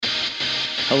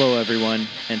Hello, everyone,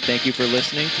 and thank you for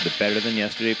listening to the Better Than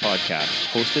Yesterday podcast,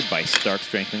 hosted by Stark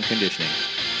Strength and Conditioning.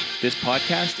 This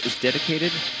podcast is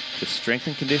dedicated to strength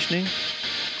and conditioning,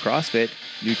 CrossFit,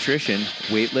 nutrition,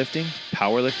 weightlifting,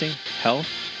 powerlifting, health,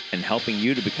 and helping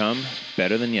you to become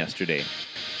better than yesterday.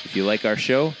 If you like our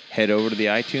show, head over to the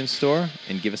iTunes store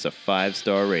and give us a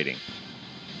 5-star rating.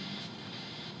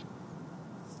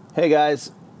 Hey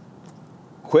guys,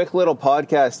 quick little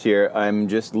podcast here. I'm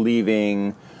just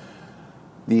leaving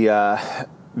the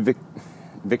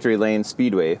Victory Lane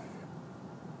Speedway.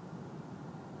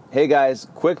 Hey guys,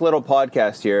 quick little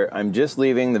podcast here. I'm just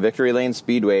leaving the Victory Lane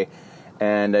Speedway,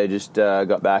 and I just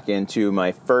got back into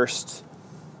my first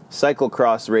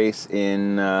cyclocross race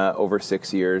in over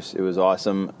 6 years. It was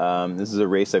awesome. This is a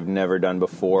race I've never done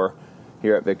before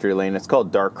here at Victory Lane. It's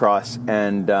called Darkcross,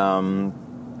 and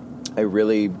I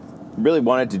really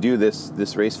wanted to do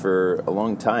this race for a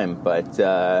long time, but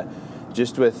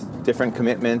just with different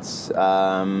commitments,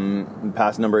 the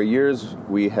past number of years,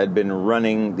 we had been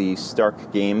running the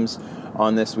Stark Games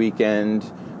on this weekend.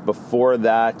 Before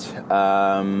that,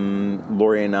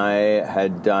 Lori and I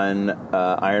had done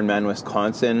Ironman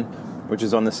Wisconsin, which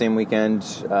is on the same weekend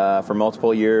for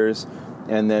multiple years.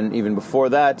 And then even before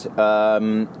that,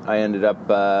 I ended up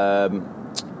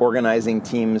organizing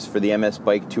teams for the MS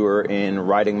Bike Tour in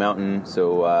Riding Mountain,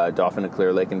 so Dauphin to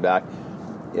Clear Lake and back,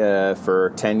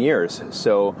 for 10 years.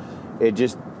 So it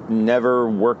just never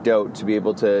worked out to be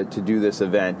able to do this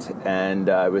event, and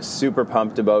I was super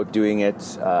pumped about doing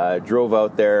it. Drove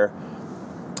out there.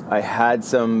 I had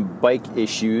some bike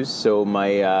issues, so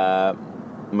my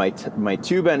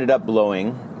tube ended up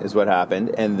blowing is what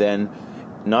happened, and then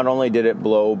not only did it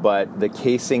blow, but the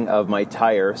casing of my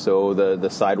tire, so the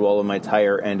sidewall of my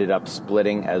tire, ended up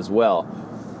splitting as well.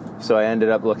 So I ended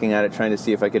up looking at it, trying to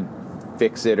see if I could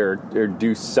fix it or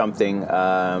do something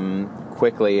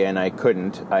quickly, and I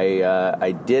couldn't.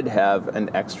 I did have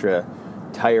an extra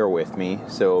tire with me,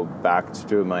 so back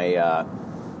to my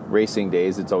racing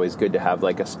days, it's always good to have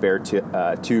like a spare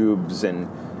tubes and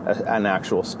an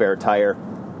actual spare tire.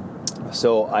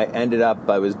 So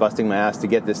I was busting my ass to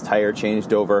get this tire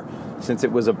changed over. Since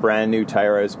it was a brand new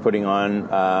tire I was putting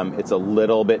on, it's a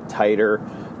little bit tighter.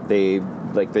 They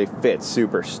fit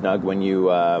super snug when you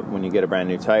get a brand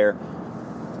new tire.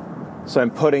 So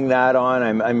I'm putting that on.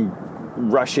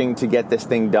 I'm rushing to get this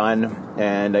thing done,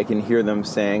 and I can hear them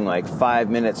saying like 5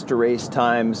 minutes to race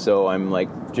time. So I'm like,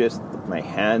 my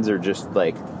hands are just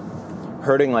like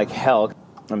hurting like hell.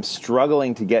 I'm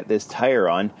struggling to get this tire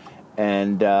on,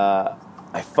 and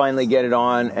I finally get it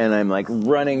on, and I'm like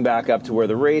running back up to where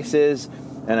the race is,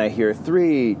 and I hear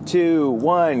 3, 2,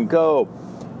 1, go.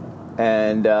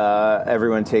 And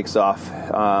everyone takes off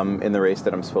in the race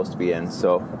that I'm supposed to be in.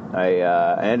 So I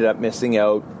ended up missing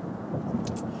out.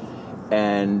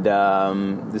 And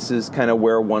this is kind of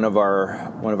where one of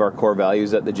our core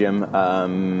values at the gym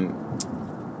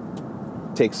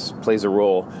plays a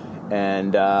role.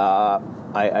 And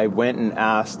I went and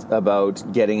asked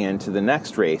about getting into the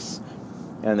next race,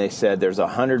 and they said there's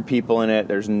 100 people in it.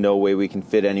 There's no way we can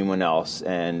fit anyone else.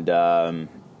 And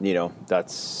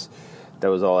that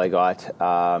was all I got.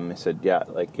 I said, yeah,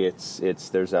 like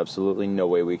there's absolutely no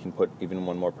way we can put even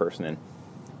one more person in.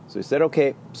 So he said,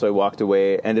 okay. So I walked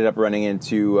away, ended up running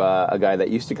into a guy that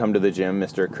used to come to the gym,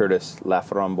 Mr. Curtis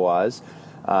Laframboise.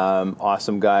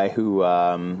 Awesome guy who,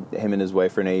 him and his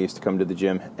wife Renee used to come to the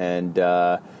gym, and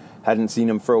hadn't seen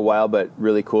him for a while, but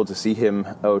really cool to see him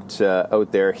out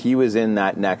there. He was in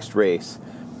that next race.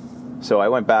 So I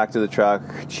went back to the truck,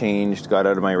 changed, got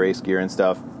out of my race gear and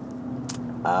stuff.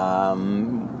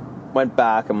 Went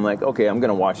back. I'm like, okay, I'm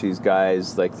gonna watch these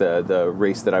guys, like the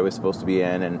race that I was supposed to be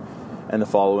in, and the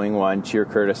following one, cheer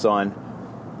Curtis on.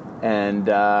 And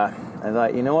I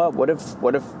thought, you know what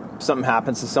if something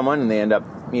happens to someone and they end up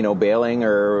bailing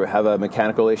or have a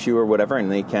mechanical issue or whatever,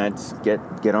 and they can't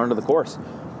get onto the course.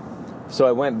 So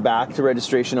I went back to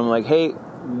registration. I'm like, hey,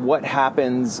 what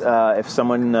happens if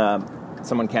someone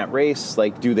can't race?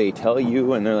 Like, do they tell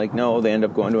you? And they're like, no, they end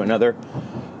up going to another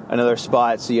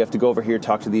spot, so you have to go over here,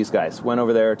 talk to these guys. Went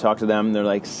over there, talked to them. They're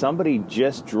like, somebody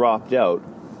just dropped out,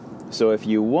 so if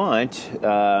you want,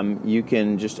 you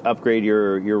can just upgrade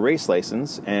your race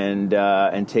license and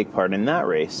take part in that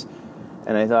race.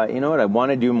 And I thought, you know what, I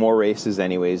want to do more races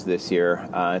anyways this year.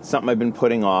 It's something I've been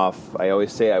putting off. I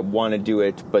always say I want to do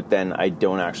it, but then I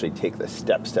don't actually take the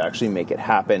steps to actually make it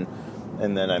happen.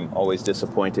 And then I'm always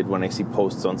disappointed when I see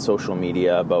posts on social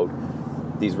media about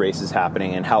these races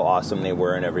happening and how awesome they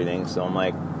were and everything. So I'm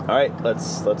like, all right,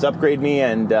 let's upgrade me,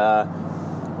 and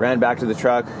ran back to the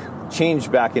truck,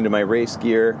 changed back into my race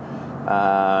gear,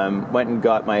 Went and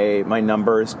got my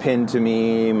numbers pinned to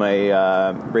me,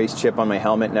 my race chip on my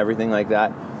helmet and everything like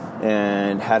that,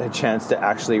 and had a chance to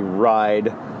actually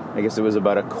ride. I guess it was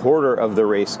about a quarter of the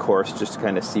race course just to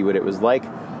kind of see what it was like.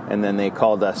 And then they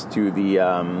called us to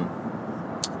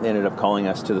they ended up calling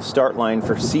us to the start line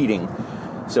for seating.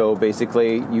 So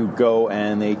basically you go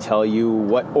and they tell you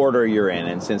what order you're in.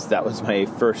 And since that was my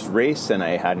first race and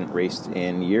I hadn't raced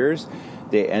in years,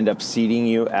 they end up seating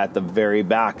you at the very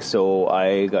back. So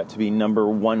I got to be number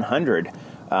 100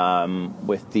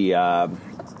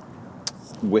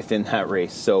 within that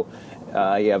race. So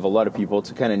you have a lot of people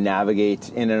to kind of navigate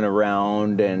in and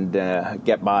around and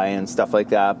get by and stuff like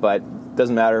that. But it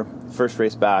doesn't matter. First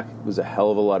race back was a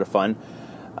hell of a lot of fun.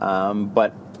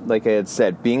 But like I had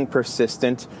said, being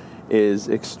persistent is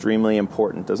extremely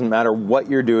important. Doesn't matter what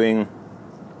you're doing.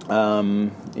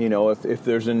 If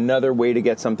there's another way to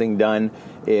get something done,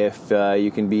 if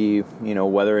you can be,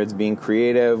 whether it's being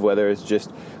creative, whether it's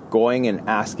just going and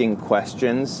asking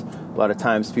questions. A lot of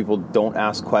times people don't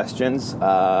ask questions,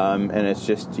 and it's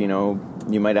just, you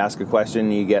might ask a question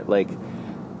and you get like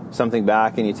something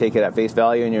back and you take it at face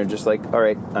value and you're just like, all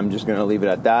right, I'm just going to leave it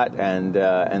at that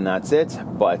and that's it.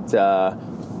 But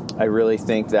I really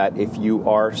think that if you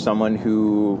are someone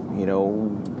who,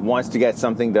 wants to get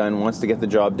something done, wants to get the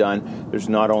job done, there's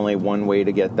not only one way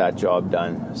to get that job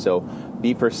done. So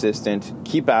be persistent,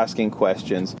 keep asking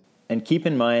questions. And keep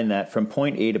in mind that from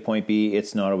point A to point B,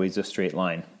 it's not always a straight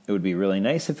line. It would be really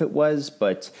nice if it was,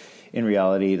 but in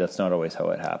reality, that's not always how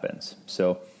it happens.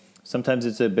 So sometimes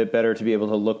it's a bit better to be able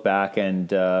to look back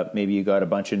and maybe you got a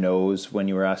bunch of no's when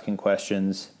you were asking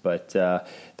questions, but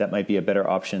that might be a better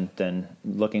option than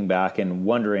looking back and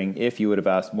wondering if you would have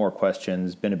asked more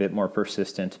questions, been a bit more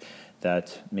persistent,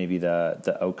 that maybe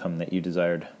the outcome that you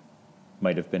desired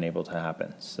might have been able to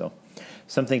happen. So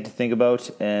something to think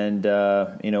about, and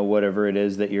whatever it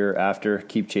is that you're after,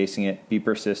 keep chasing it, be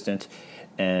persistent,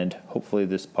 and hopefully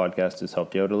this podcast has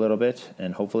helped you out a little bit,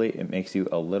 and hopefully it makes you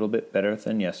a little bit better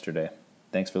than yesterday.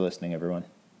 Thanks for listening, everyone.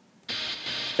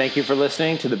 Thank you for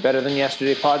listening to the Better Than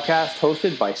Yesterday podcast,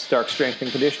 hosted by Stark Strength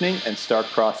and Conditioning and Stark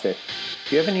CrossFit.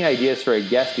 If you have any ideas for a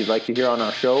guest you'd like to hear on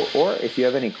our show, or if you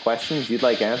have any questions you'd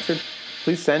like answered,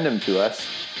 please send them to us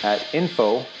at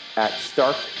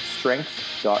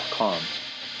info@starkstrength.com.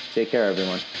 Take care,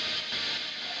 everyone.